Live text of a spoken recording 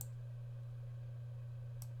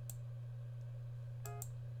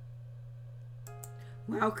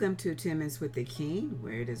Welcome to 10 Minutes with the King,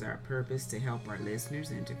 where it is our purpose to help our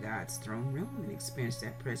listeners enter God's throne room and experience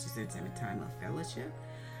that precious intimate time of fellowship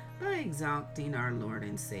by exalting our Lord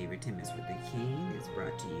and Savior. 10 Minutes with the King is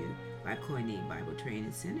brought to you by Koine Bible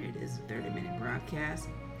Training Center. It is a 30-minute broadcast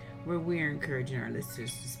where we are encouraging our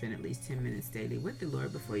listeners to spend at least 10 minutes daily with the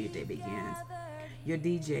Lord before your day begins. Your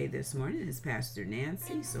DJ this morning is Pastor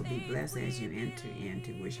Nancy, so be blessed as you enter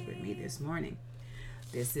into worship with me this morning.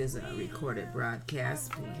 This is a recorded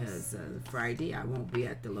broadcast because Friday I won't be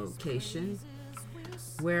at the location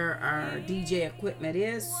where our DJ equipment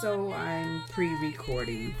is, so I'm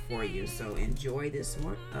pre-recording for you. So enjoy this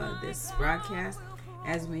broadcast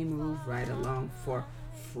as we move right along for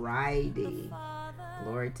Friday.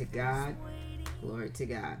 Glory to God. Glory to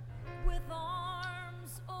God. With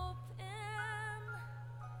arms open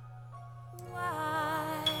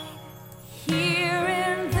wide, here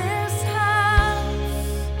in this house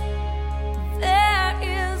there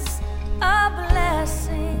is a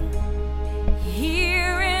blessing.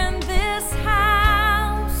 Here in this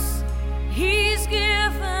house He's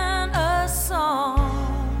given a song.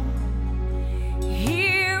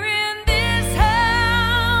 Here in this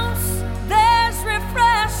house there's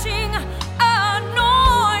refreshing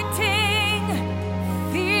anointing,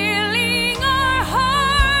 filling our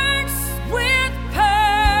hearts with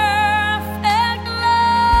perfect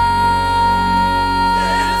love.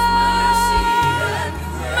 There's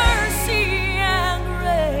mercy and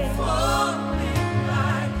grace falling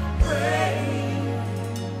like rain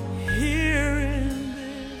here in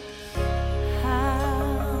this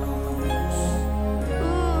house.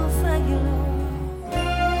 Ooh, thank you, Lord.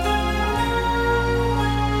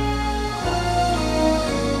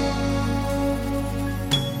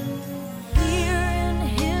 Here in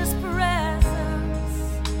His presence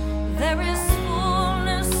there is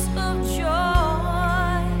fullness of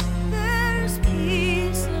joy. There's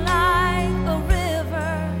peace like a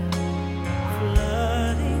river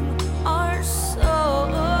flooding our souls.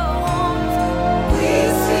 We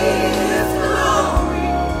see His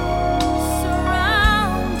glory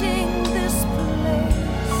surrounding this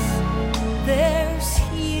place. There's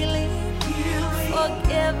healing,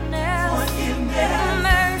 forgiveness,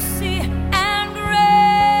 mercy, and grace.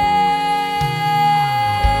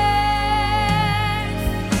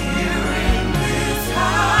 Here in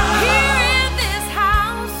this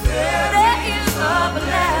house, there is a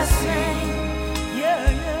blessing. Yeah.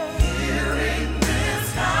 Here in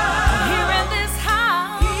this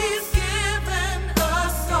house, He's given a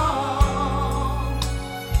song.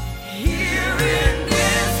 Here in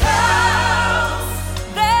this house,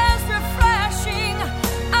 there's refreshing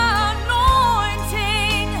anointing,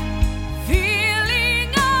 filling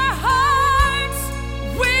our hearts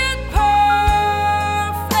with perfect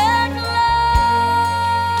love.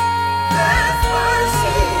 There's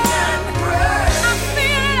mercy and grace. I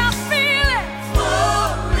feel it,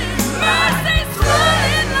 flowing mercy's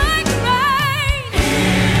flowing like rain.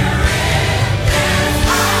 Here in this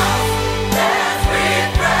house, there's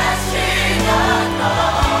refreshing anointing,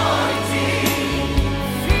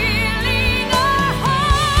 filling our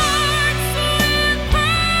hearts with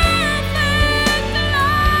perfect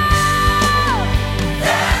love.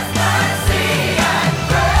 There's mercy and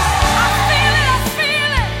grace. I feel it,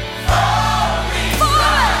 falling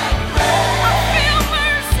like rain. I feel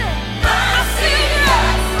mercy, I feel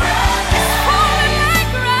grace. It's falling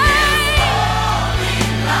like rain,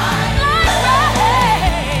 like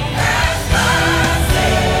rain. There's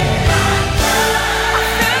mercy and grace. I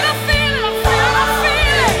feel it, I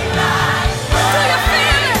feel it. Do you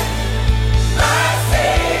feel it? Mercy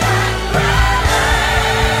and grace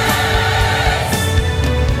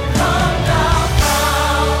come down,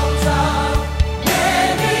 fount of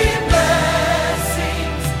many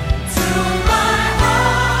blessings, to my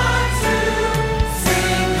heart to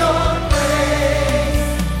sing your praise.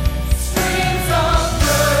 Streams of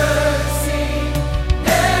mercy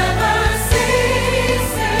never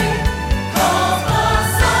ceasing, call the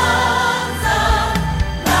sons of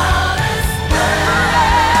loudest praise.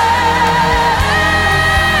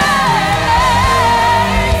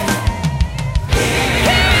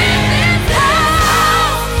 Here in this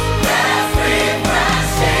house, there's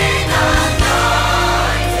refreshing anointing,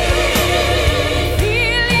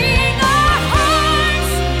 filling our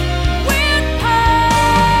hearts with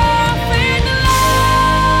perfect love.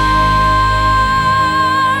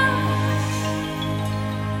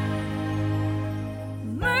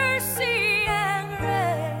 Mercy and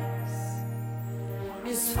grace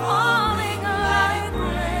is falling like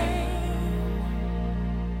rain.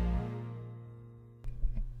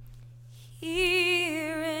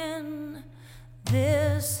 Here in this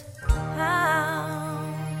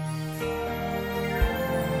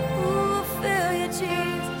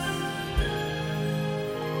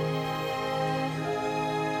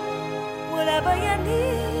Thank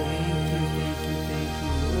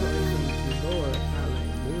you, Lord.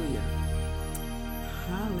 Hallelujah.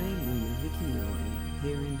 Hallelujah. Vicky Yoy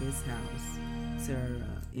here in this house. It's our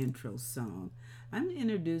intro song. I'm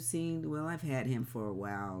introducing, well, I've had him for a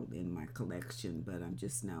while in my collection, but I'm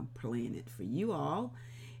just now playing it for you all.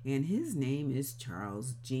 And his name is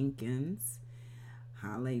Charles Jenkins.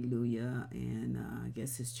 Hallelujah. And I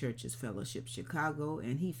guess his church is Fellowship Chicago,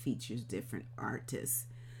 and he features different artists.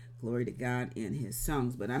 Glory to God in his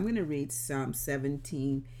songs. But I'm going to read Psalm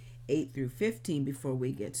 17, 8 through 15 before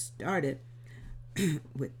we get started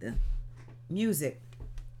with the music.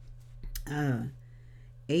 Verse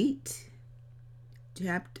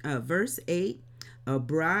 8, a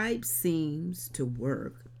bribe seems to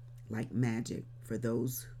work like magic for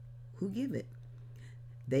those who give it.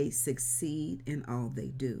 They succeed in all they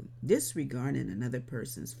do. Disregarding another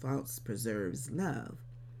person's faults preserves love.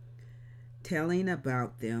 Telling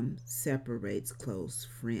about them separates close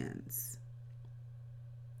friends.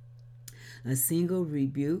 A single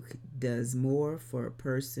rebuke does more for a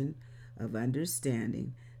person of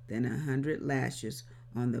understanding than 100 lashes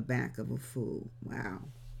on the back of a fool. Wow.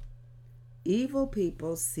 Evil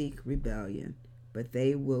people seek rebellion, but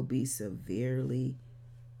they will be severely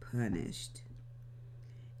punished.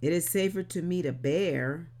 It is safer to meet a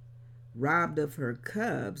bear robbed of her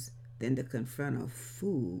cubs than to confront a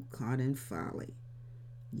fool caught in folly.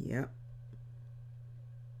 Yep.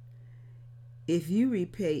 If you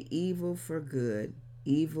repay evil for good,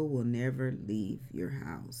 evil will never leave your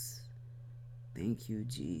house. Thank you,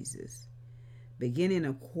 Jesus. Beginning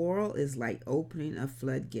a quarrel is like opening a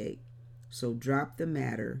floodgate, so drop the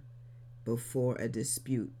matter before a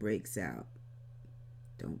dispute breaks out.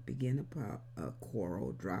 Don't begin a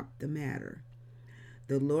quarrel, drop the matter.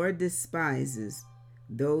 The Lord despises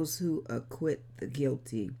those who acquit the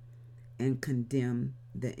guilty and condemn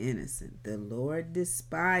the innocent. The Lord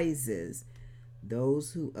despises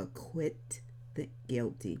those who acquit the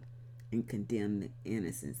guilty and condemn the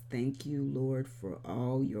innocent. Thank you, Lord, for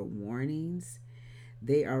all your warnings.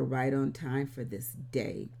 They are right on time for this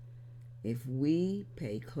day. If we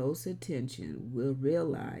pay close attention, we'll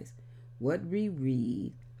realize what we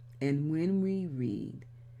read, and when we read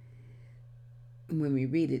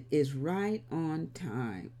it is right on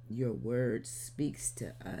time. Your word speaks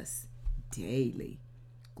to us daily.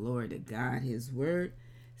 Glory to God. His word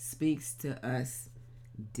speaks to us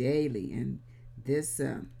daily, and this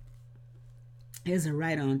is a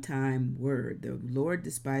right on time word. The Lord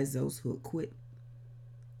despises those who acquit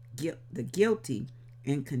the guilty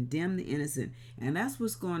and condemn the innocent. And that's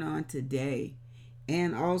what's going on today.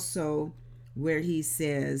 And also where he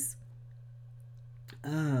says,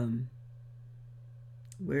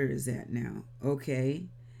 where is that now? Okay.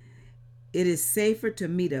 It is safer to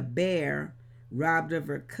meet a bear robbed of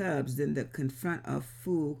her cubs than to confront a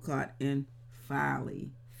fool caught in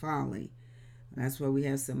folly. That's why we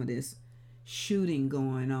have some of this shooting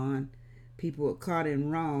going on. People are caught in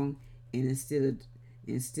wrong, and instead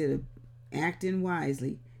of acting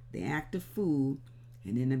wisely, they act a fool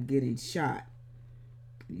and end up getting shot.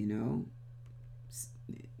 You know,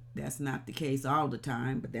 that's not the case all the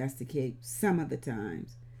time, but that's the case some of the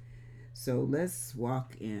times. So let's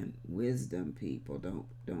walk in wisdom, people.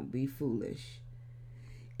 Don't be foolish.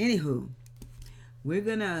 Anywho, we're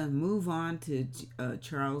gonna move on to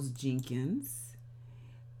Charles Jenkins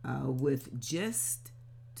with Just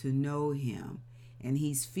to Know Him, and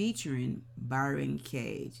he's featuring Byron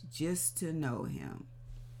Cage. Just to Know Him.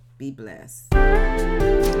 Be blessed.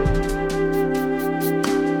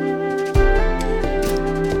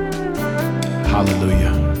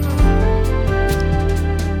 Hallelujah.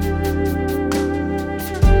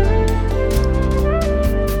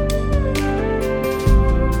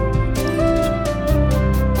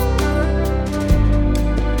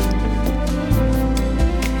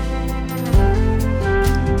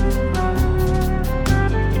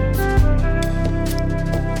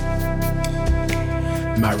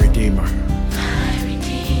 My Redeemer,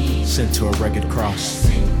 sent to a rugged cross.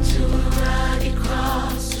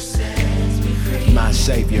 My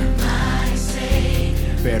Savior,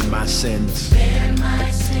 bared my sins.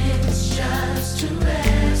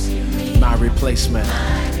 My replacement,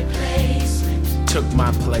 took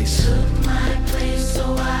my place.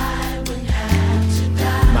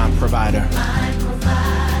 My provider,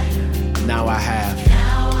 now I have.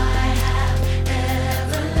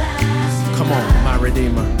 Come on, my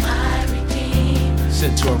Redeemer,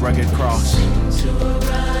 sent to a rugged cross.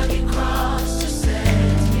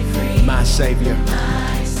 My Savior,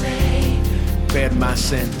 bared my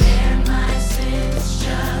sins.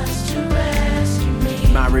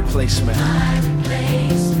 My replacement,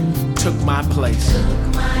 took my place.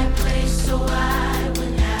 So I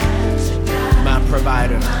wouldn't have to die. My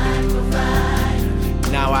provider. My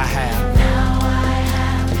provider. Now I have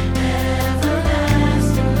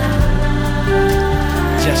Everlasting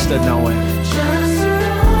life. just to know Him. Just to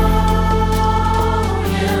know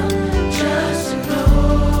Him. Just to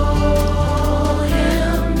know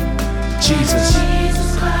Him. Jesus. Jesus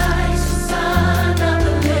Christ, the Son of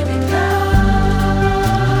the living God.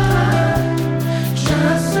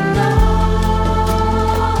 Just to know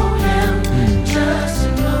Him. Just to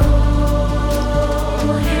know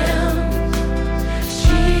Him.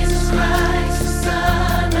 Jesus Christ, the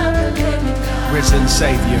Son of the living God. Risen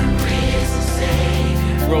Savior. Risen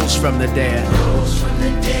Savior. Rose from the dead. Rose from the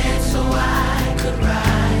dead so I could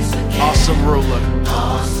rise again. Awesome ruler.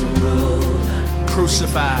 Awesome ruler.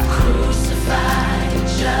 Crucified. Crucified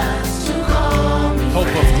just to call me Hope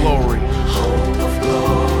friend. of glory. Hope of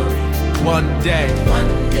glory. One day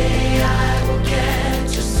One day I will get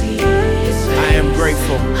to see His face. I am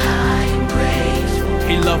grateful. I am grateful.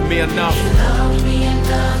 He loved me enough He loved me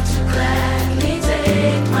enough to gladly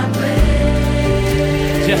take my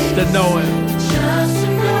place. just to know Him. Just to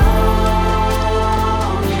know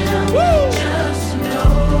Him. Woo! Just to know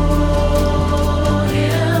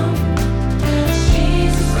Him.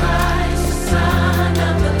 Jesus Christ, the Son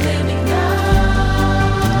of the living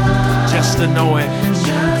God. Just to know Him.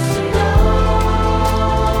 Just to know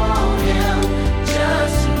Him.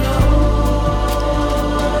 Just to know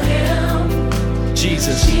Him.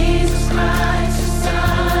 Jesus. Jesus Christ, the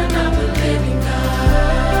Son of the living God.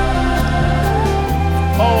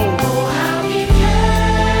 Oh, Oh, how He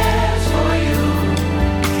cares for you.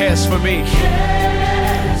 cares for me.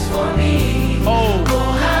 Cares for me. Oh,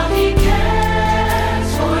 Oh, how He cares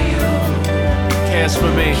for you. cares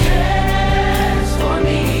for me. Cares for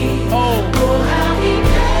me. Oh, Oh, how He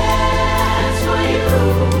cares for you.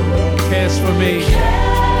 cares for me.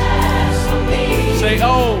 Cares for me. Say, oh,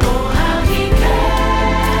 Oh, how He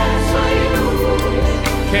cares for you.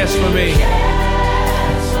 cares for me.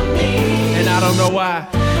 Cares for me. And I don't know why.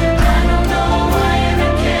 I don't know why and I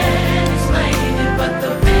can't explain it, but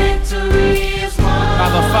the victory is won By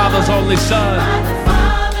the Father's only Son. by the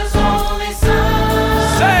Father's only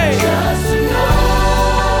Son. Say. Just to know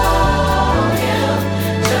Him.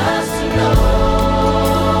 Just to know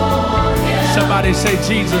Him. Somebody say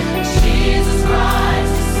Jesus. Jesus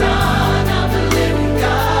Christ, the Son of the living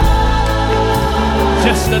God.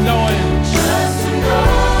 Just to know Him. Just to know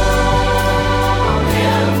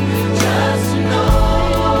Him. Just to know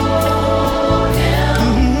Him.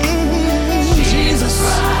 Jesus,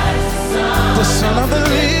 Christ, the Son of the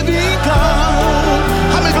living God.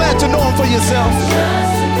 How many glad to know Him for yourself?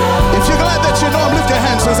 just to know If you're glad that you know Him, lift your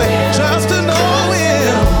hands and say, just to know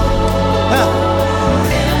Him.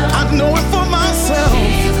 I know Him for myself.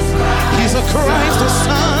 Jesus Christ. He's a Christ, the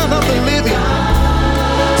Son of the living.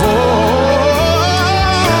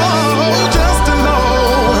 Oh, just to know.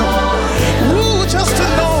 Ooh, just to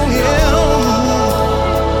know Him.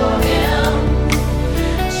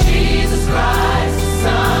 Jesus Christ, the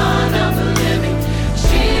Son of the living.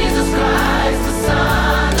 Jesus Christ, the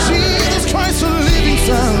Son of Jesus Christ, the living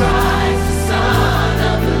Son. Christ, the Son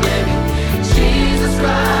of the living. Jesus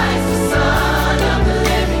Christ, the Son of the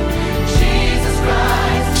living. Jesus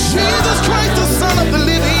Christ. Jesus Christ, the Son of the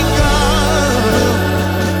living God.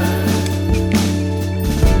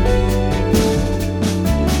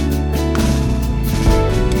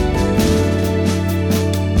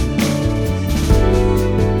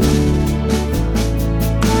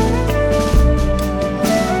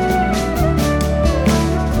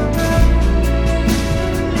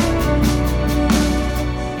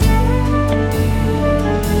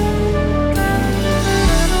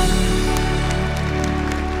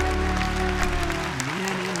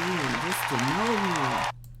 Amen. Just to know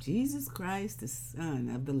Him. Jesus Christ, the Son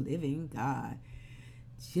of the living God.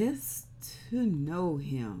 Just to know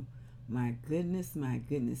Him. My goodness,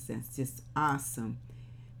 that's just awesome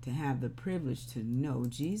to have the privilege to know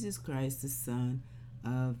Jesus Christ, the Son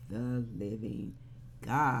of the living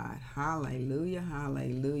God. Hallelujah,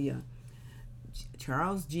 hallelujah.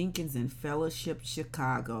 Charles Jenkins and Fellowship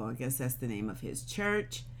Chicago. I guess that's the name of his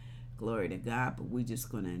church. Glory to God. But we're just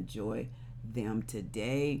going to enjoy them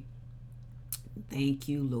today. Thank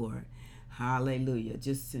you, Lord. Hallelujah.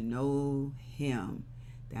 Just to know Him.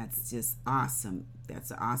 That's just awesome. That's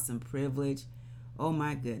an awesome privilege. Oh,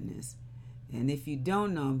 my goodness. And if you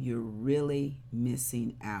don't know Him, you're really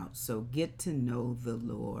missing out. So get to know the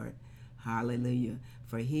Lord. Hallelujah.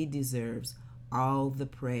 For He deserves all the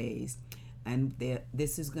praise. And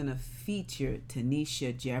this is going to feature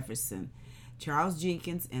Tanisha Jefferson. Charles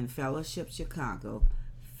Jenkins and Fellowship Chicago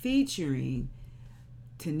featuring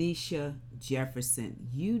Tanisha Jefferson.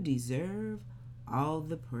 You deserve all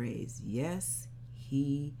the praise. Yes,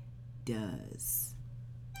 he does.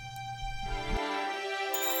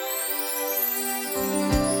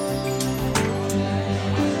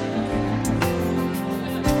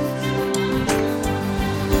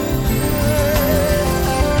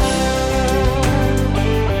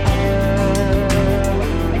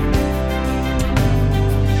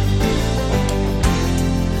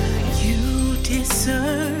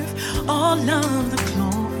 All of the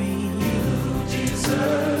glory. You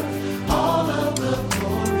deserve all of the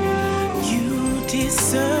glory. You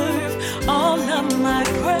deserve all of my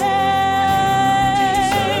praise.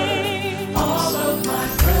 All of my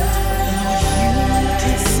praise. You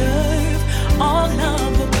deserve all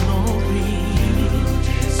of the glory. You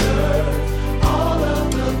deserve all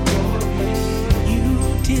of the glory. You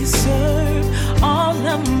deserve all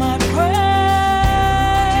of my praise.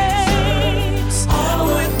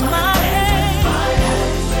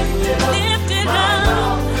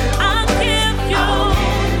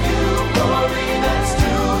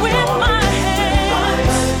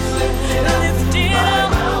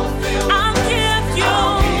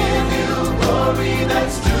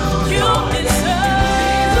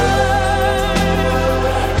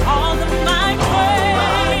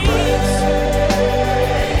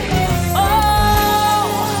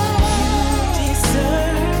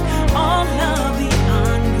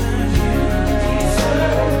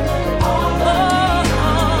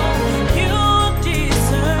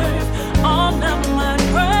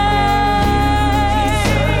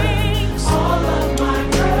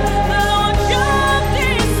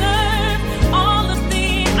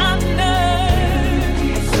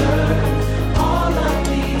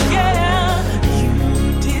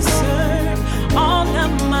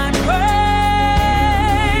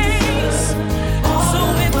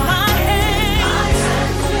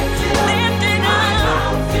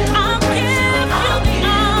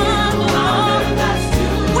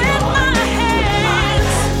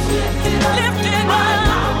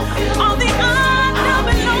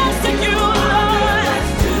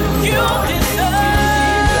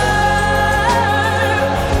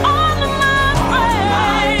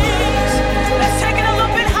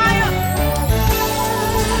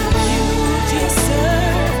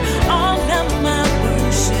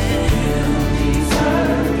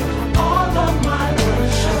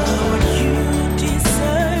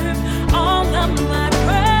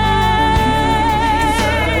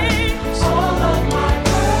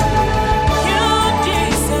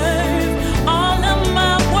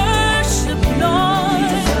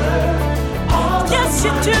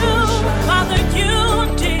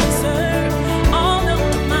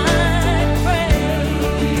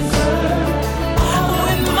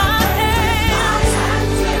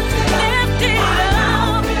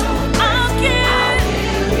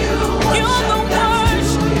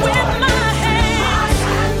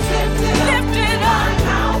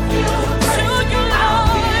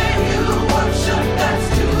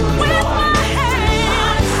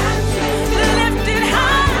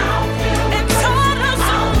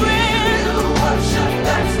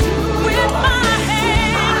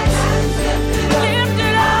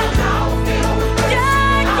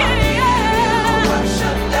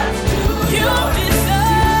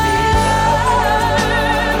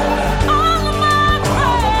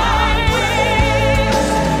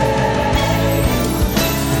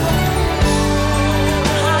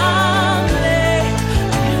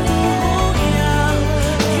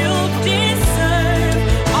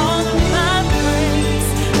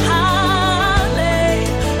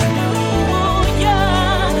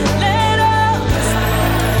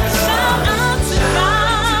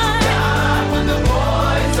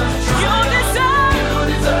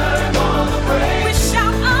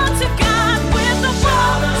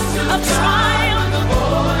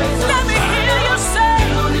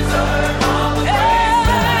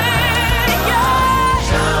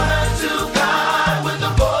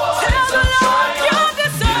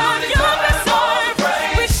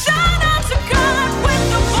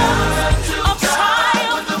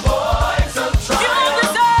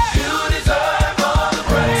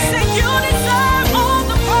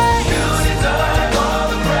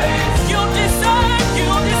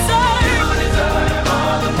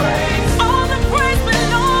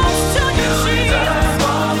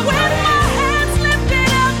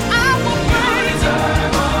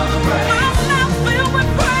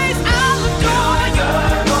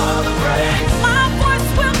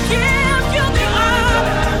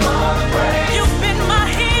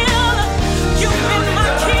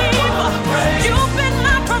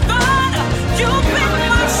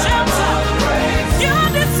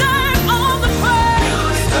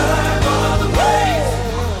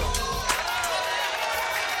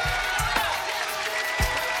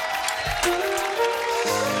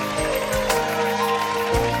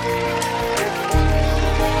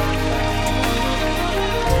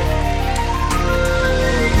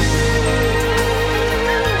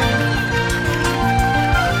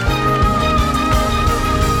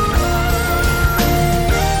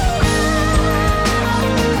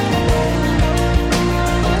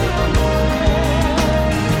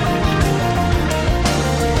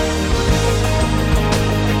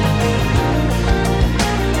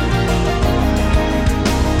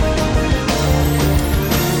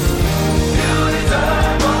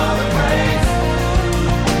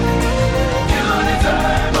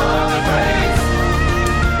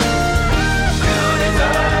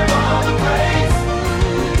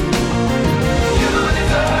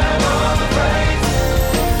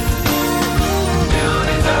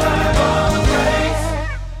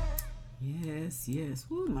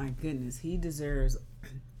 goodness, he deserves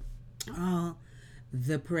all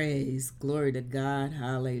the praise. Glory to God.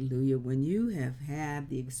 Hallelujah. When you have had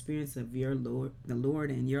the experience of your Lord, the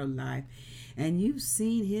Lord in your life, and you've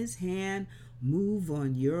seen his hand move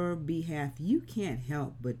on your behalf, you can't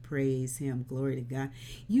help but praise him. Glory to God.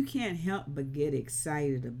 You can't help but get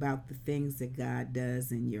excited about the things that God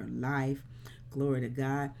does in your life. Glory to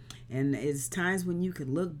God. And it's times when you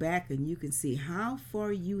can look back and you can see how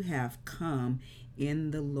far you have come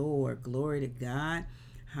in the Lord. Glory to God.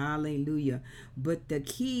 Hallelujah. But the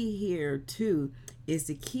key here too is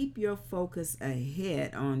to keep your focus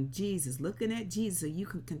ahead on Jesus, looking at Jesus, so you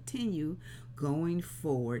can continue going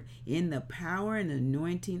forward in the power and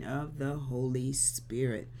anointing of the Holy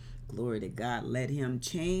Spirit. Glory to God. Let him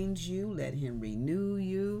change you. Let him renew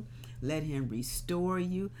you. Let him restore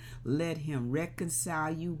you. Let him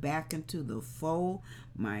reconcile you back into the fold.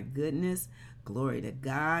 My goodness. Glory to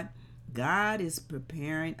God. God is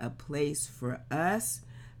preparing a place for us.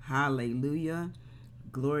 Hallelujah.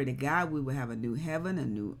 Glory to God. We will have a new heaven, a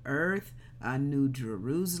new earth, a new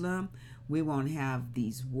Jerusalem. We won't have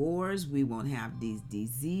these wars. We won't have these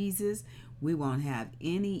diseases. We won't have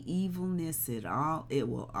any evilness at all. It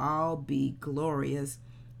will all be glorious.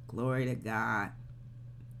 Glory to God.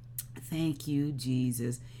 Thank you,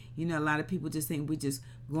 Jesus. You know, a lot of people just think we're just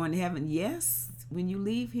going to heaven. Yes, when you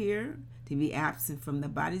leave here, to be absent from the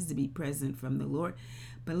bodies, to be present from the Lord.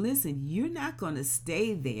 But listen, you're not going to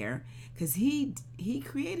stay there, because he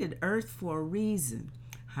created earth for a reason.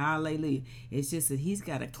 Hallelujah. It's just that he's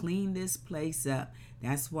got to clean this place up.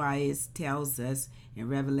 That's why it tells us in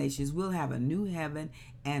Revelations, we'll have a new heaven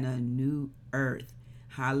and a new earth.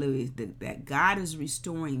 Hallelujah. That God is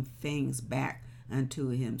restoring things back unto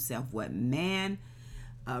himself. What man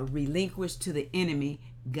relinquished to the enemy,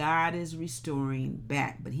 God is restoring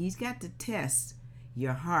back. But he's got to test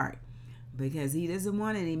your heart, because he doesn't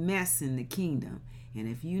want any mess in the kingdom. And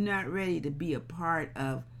if you're not ready to be a part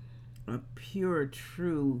of a pure,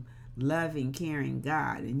 true, loving, caring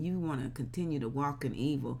God, and you want to continue to walk in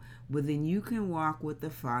evil, well, then you can walk with the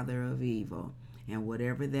father of evil, and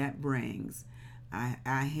whatever that brings.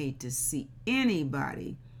 I hate to see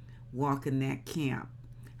anybody walk in that camp.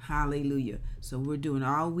 Hallelujah. So we're doing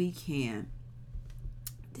all we can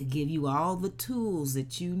to give you all the tools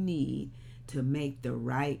that you need to make the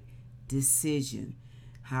right decision.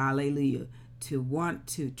 Hallelujah. To want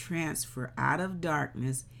to transfer out of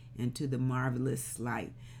darkness into the marvelous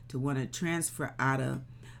light. To want to transfer out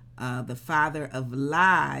of the father of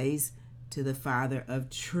lies to the father of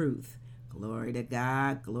truth. Glory to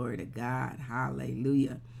God. Glory to God.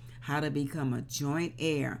 Hallelujah. How to become a joint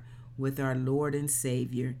heir with our Lord and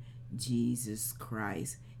Savior, Jesus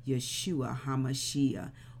Christ, Yeshua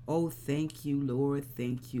HaMashiach. Oh, thank you, Lord.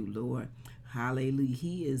 Thank you, Lord. Hallelujah.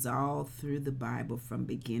 He is all through the Bible from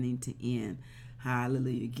beginning to end.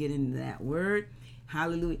 Hallelujah. Get into that word.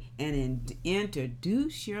 Hallelujah. And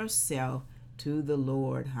introduce yourself to the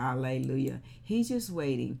Lord. Hallelujah. He's just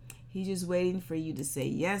waiting. He's just waiting for you to say,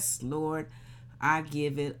 yes, Lord, I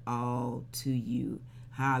give it all to you.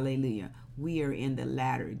 Hallelujah. We are in the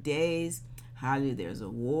latter days. Hallelujah. There's a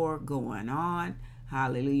war going on.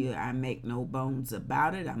 Hallelujah. I make no bones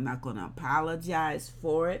about it. I'm not going to apologize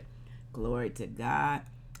for it. Glory to God.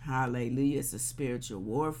 Hallelujah. It's a spiritual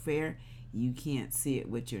warfare. You can't see it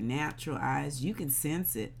with your natural eyes. You can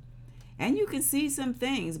sense it. And you can see some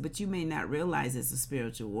things, but you may not realize it's a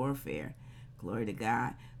spiritual warfare. Glory to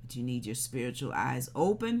God. But you need your spiritual eyes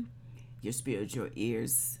open, your spiritual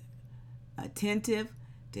ears attentive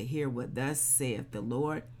to hear what thus saith the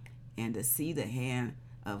Lord, and to see the hand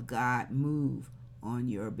of God move on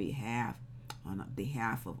your behalf, on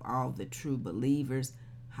behalf of all the true believers.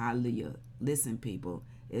 Hallelujah. Listen, people,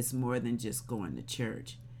 it's more than just going to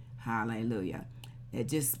church. Hallelujah. It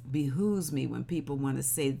just behooves me when people want to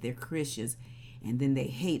say that they're Christians and then they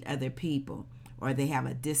hate other people, or they have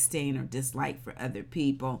a disdain or dislike for other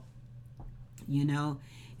people, you know,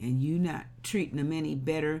 and you not treating them any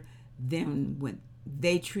better than when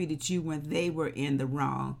they treated you when they were in the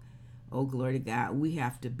wrong. Oh, glory to God. We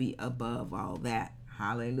have to be above all that.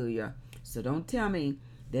 Hallelujah. So don't tell me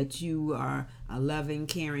that you are a loving,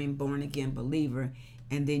 caring, born-again believer,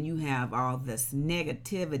 and then you have all this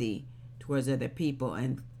negativity towards other people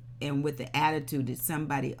and with the attitude that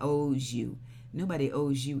somebody owes you. Nobody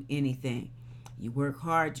owes you anything. You work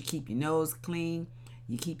hard, you keep your nose clean,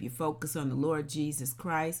 you keep your focus on the Lord Jesus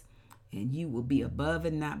Christ, and you will be above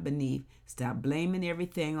and not beneath. Stop blaming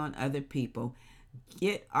everything on other people.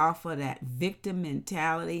 Get off of that victim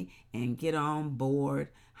mentality and get on board.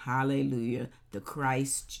 Hallelujah. The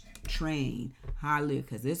Christ train. Hallelujah.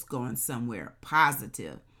 Because it's going somewhere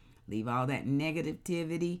positive. Leave all that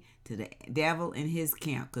negativity to the devil and his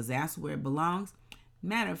camp, because that's where it belongs.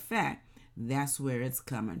 Matter of fact, that's where it's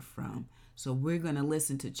coming from. So we're going to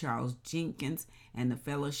listen to Charles Jenkins and the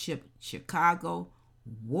Fellowship Chicago,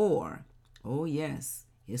 War. Oh, yes,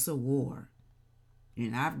 it's a war.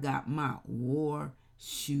 And I've got my war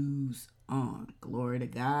shoes on. Glory to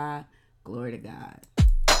God. Glory to God.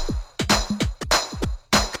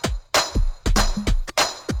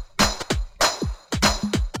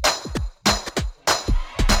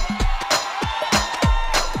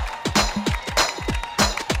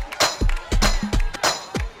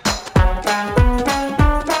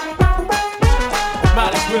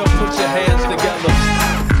 Might as well put your hands together.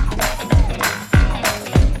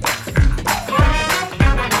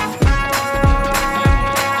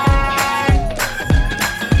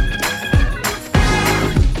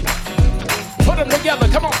 Put them together,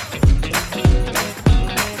 come on.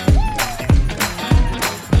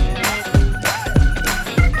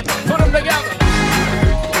 Put them together.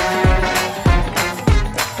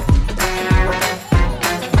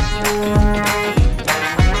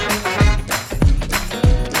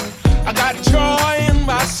 I got joy in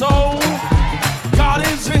my soul. God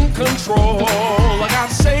is in control. I got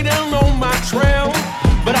Satan on my trail,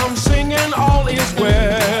 but I'm singing all is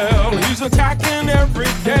well. He's attacking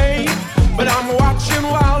every day, but I'm watching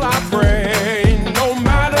while I pray. No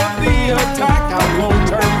matter the attack, I won't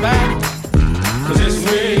turn back, 'cause this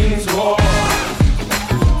means war.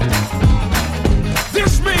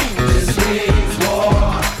 This means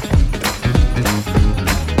war.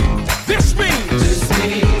 This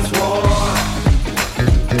means war.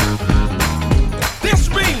 This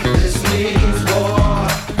means war.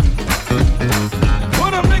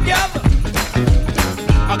 Put them together.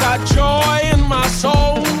 I got joy in my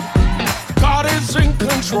soul. God is in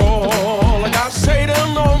control. I got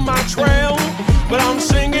Satan on my trail, but I'm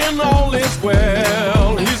singing all is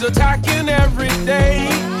well. He's attacking every day,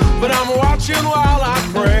 but I'm watching while I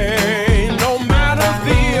pray. No matter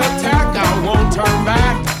the attack, I won't turn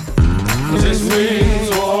back, 'cause this means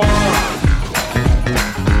war.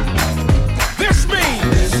 This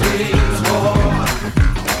means war.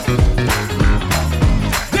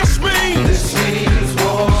 This means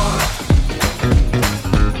war.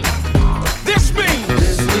 This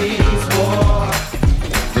means war.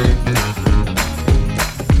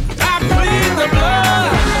 I bleed the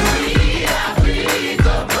blood.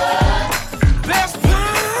 There's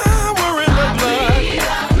power in the blood.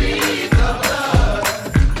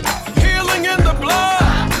 Healing in the blood.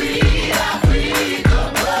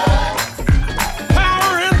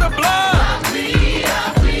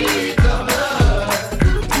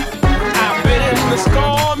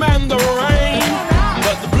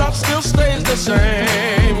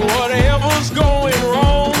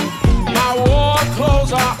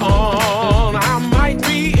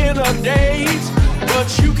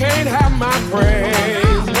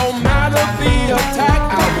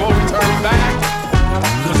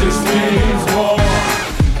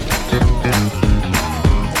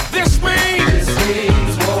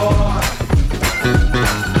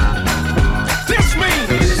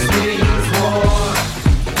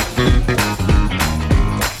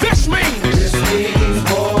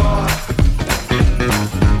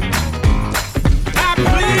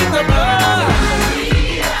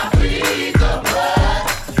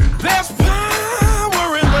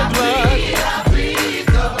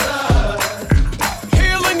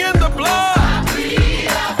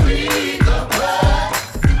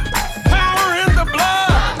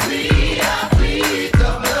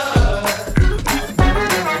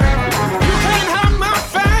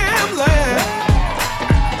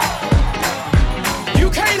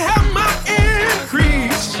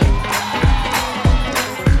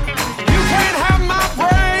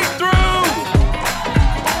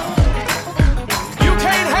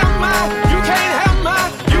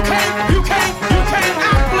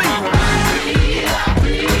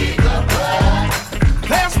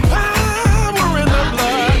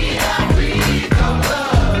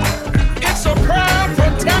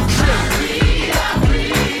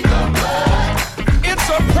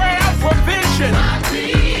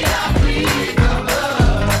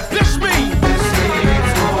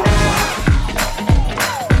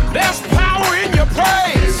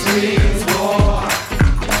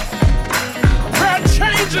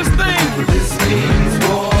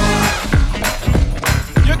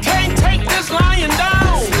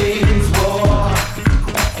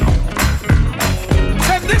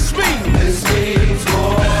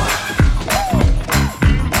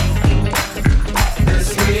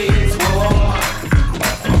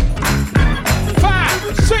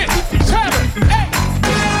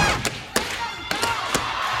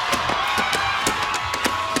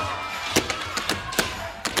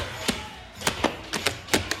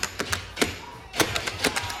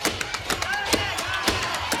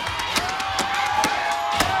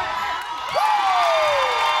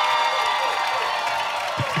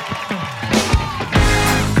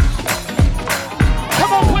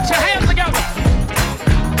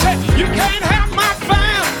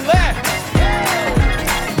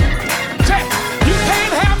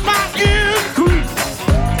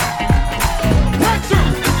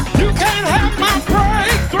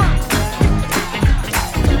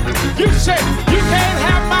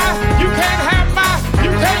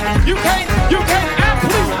 You can't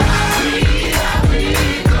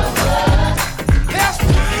there's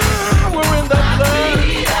power in the blood.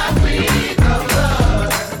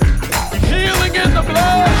 Healing in the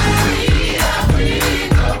blood.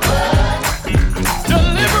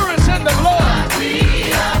 Deliverance in the blood.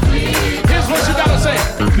 Here's what you gotta say.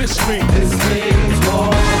 This means war.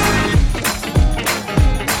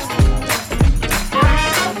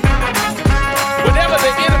 Whenever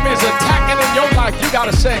the enemy is attacking in your life, you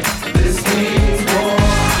gotta say, this means war.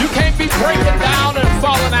 You can't be breaking down and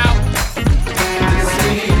falling out. This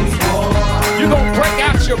means war. You're gonna break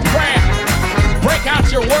out your prayer, break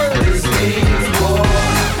out your words. This means war.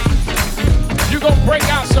 You're gonna break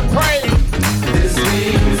out some praise. This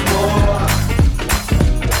means war.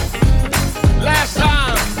 Last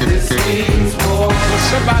time. This means war. Will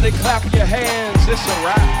somebody clap your hands? It's a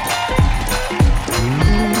wrap.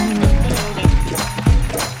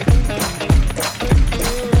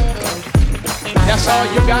 That's all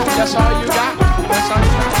you got? That's all you got? That's all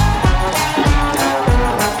you got?